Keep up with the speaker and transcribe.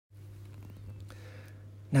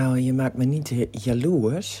Nou, je maakt me niet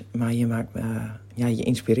jaloers, maar je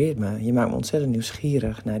inspireert me. Je maakt me ontzettend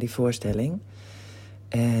nieuwsgierig naar die voorstelling.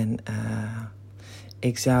 En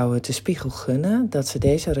ik zou het de Spiegel gunnen dat ze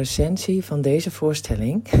deze recensie van deze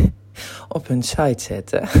voorstelling op hun site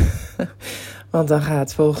zetten. Want dan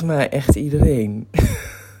gaat volgens mij echt iedereen.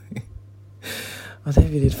 Wat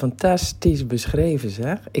heb je dit fantastisch beschreven,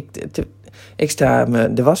 zeg. Ik sta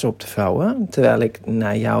me de was op te vouwen, terwijl ik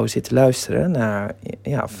naar jou zit te luisteren, naar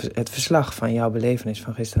het verslag van jouw belevenis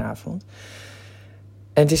van gisteravond.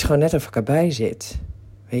 En het is gewoon net of ik erbij zit,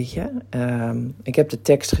 weet je. Ik heb de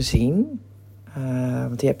tekst gezien,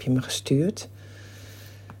 want die heb je me gestuurd.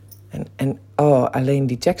 En alleen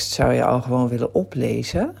die tekst zou je al gewoon willen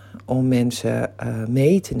oplezen, om mensen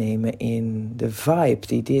mee te nemen in de vibe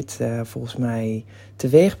die dit volgens mij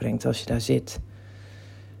teweeg brengt als je daar zit.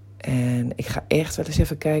 En ik ga echt wel eens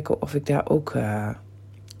even kijken of ik daar ook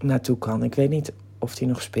naartoe kan. Ik weet niet of die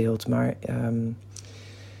nog speelt, maar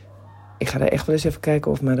ik ga daar echt wel eens even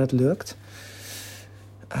kijken of mij dat lukt.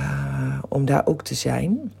 Om daar ook te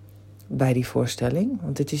zijn bij die voorstelling.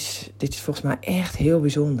 Want dit is volgens mij echt heel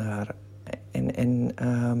bijzonder.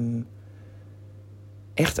 En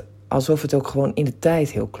echt alsof het ook gewoon in de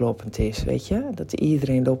tijd heel kloppend is, weet je. Dat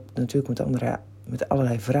iedereen loopt natuurlijk met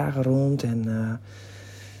allerlei vragen rond en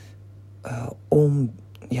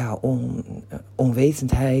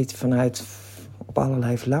onwetendheid vanuit op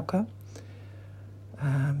allerlei vlakken.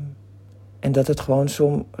 En dat het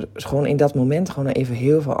gewoon in dat moment gewoon even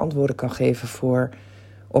heel veel antwoorden kan geven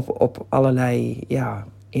op allerlei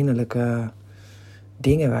innerlijke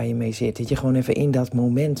dingen waar je mee zit. Dat je gewoon even in dat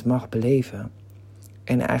moment mag beleven.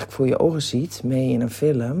 En eigenlijk voor je ogen ziet, mee in een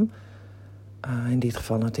film, in dit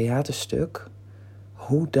geval een theaterstuk,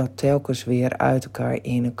 hoe dat telkens weer uit elkaar,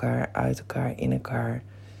 in elkaar.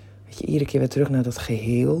 Weet je, iedere keer weer terug naar dat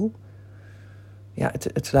geheel. Ja,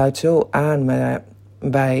 het sluit zo aan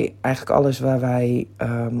bij eigenlijk alles waar wij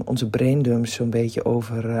onze braindumps zo'n beetje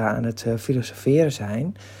over aan het filosoferen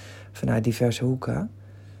zijn. Vanuit diverse hoeken.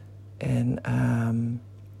 En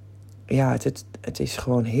het is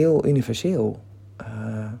gewoon heel universeel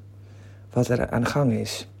wat er aan de gang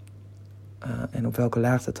is. En op welke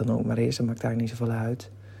laag het dan ook maar is, dat maakt daar niet zoveel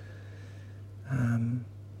uit.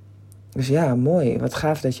 Dus ja, mooi. Wat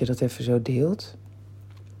gaaf dat je dat even zo deelt.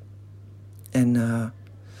 En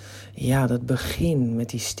dat begin met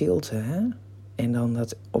die stilte, hè? En dan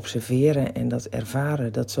dat observeren en dat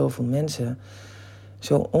ervaren dat zoveel mensen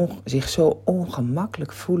zich zo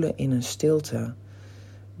ongemakkelijk voelen in een stilte.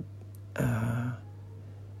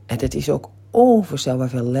 En het is ook onvoorstelbaar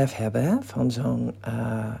veel lef hebben, hè, van zo'n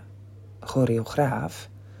choreograaf,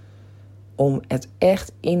 om het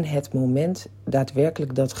echt in het moment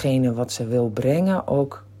daadwerkelijk datgene wat ze wil brengen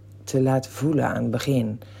ook te laten voelen aan het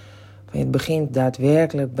begin. Het begint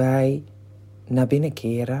daadwerkelijk bij naar binnen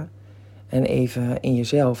keren en even in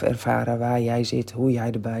jezelf ervaren waar jij zit, hoe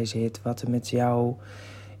jij erbij zit, wat er met jou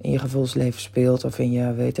in je gevoelsleven speelt of in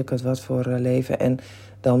je weet ik het wat voor leven. En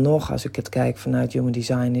dan nog, als ik het kijk vanuit Human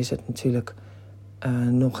Design, is het natuurlijk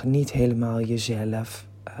nog niet helemaal jezelf.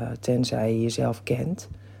 Tenzij je jezelf kent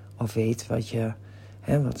of weet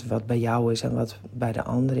wat bij jou is en wat bij de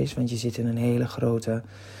ander is. Want je zit in een hele grote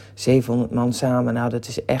 700 man samen. Nou, dat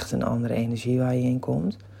is echt een andere energie waar je in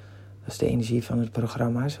komt. Dat is de energie van het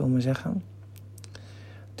programma, zullen we maar zeggen.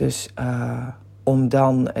 Dus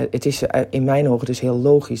het is in mijn ogen dus heel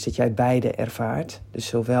logisch dat jij beide ervaart. Dus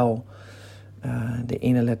zowel de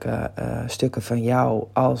innerlijke stukken van jou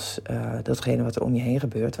als datgene wat er om je heen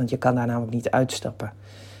gebeurt. Want je kan daar namelijk niet uitstappen.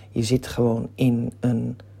 Je zit gewoon in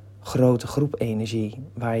een grote groep energie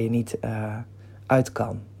waar je niet uit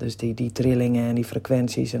kan. Dus die trillingen en die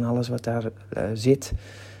frequenties en alles wat daar zit,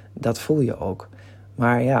 dat voel je ook.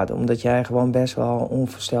 Maar ja, omdat jij gewoon best wel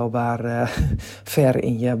onvoorstelbaar ver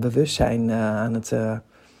in je bewustzijn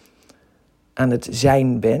aan het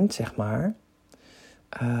zijn bent, zeg maar,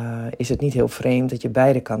 is het niet heel vreemd dat je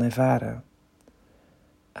beide kan ervaren.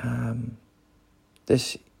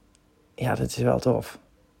 Dus ja, dat is wel tof.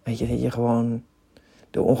 Weet je, dat je gewoon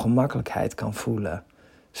de ongemakkelijkheid kan voelen.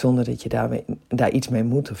 Zonder dat je daar iets mee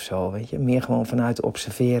moet of zo, weet je. Meer gewoon vanuit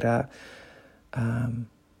observeren.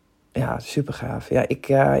 Super gaaf. Ja, ik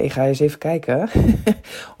ga eens even kijken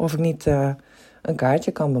of ik niet een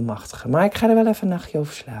kaartje kan bemachtigen. Maar ik ga er wel even een nachtje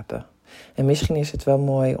over slapen. En misschien is het wel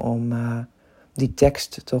mooi om die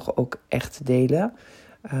tekst toch ook echt te delen.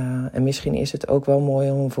 En misschien is het ook wel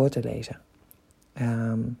mooi om hem voor te lezen.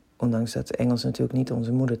 Ondanks dat Engels natuurlijk niet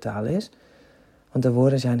onze moedertaal is. Want de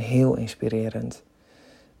woorden zijn heel inspirerend.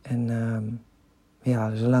 En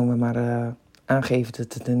zolang we maar aangeven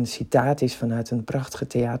dat het een citaat is vanuit een prachtige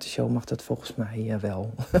theatershow, mag dat volgens mij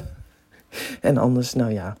wel. En anders,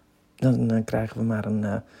 nou ja, dan krijgen we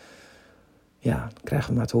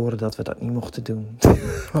maar te horen dat we dat niet mochten doen.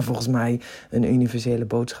 Maar volgens mij, een universele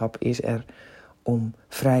boodschap is er om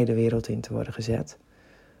vrij de wereld in te worden gezet.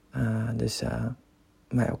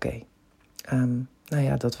 Maar oké. Nou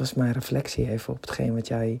ja, dat was mijn reflectie even op hetgeen wat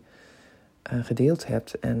jij gedeeld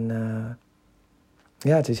hebt. En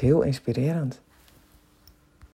ja, het is heel inspirerend.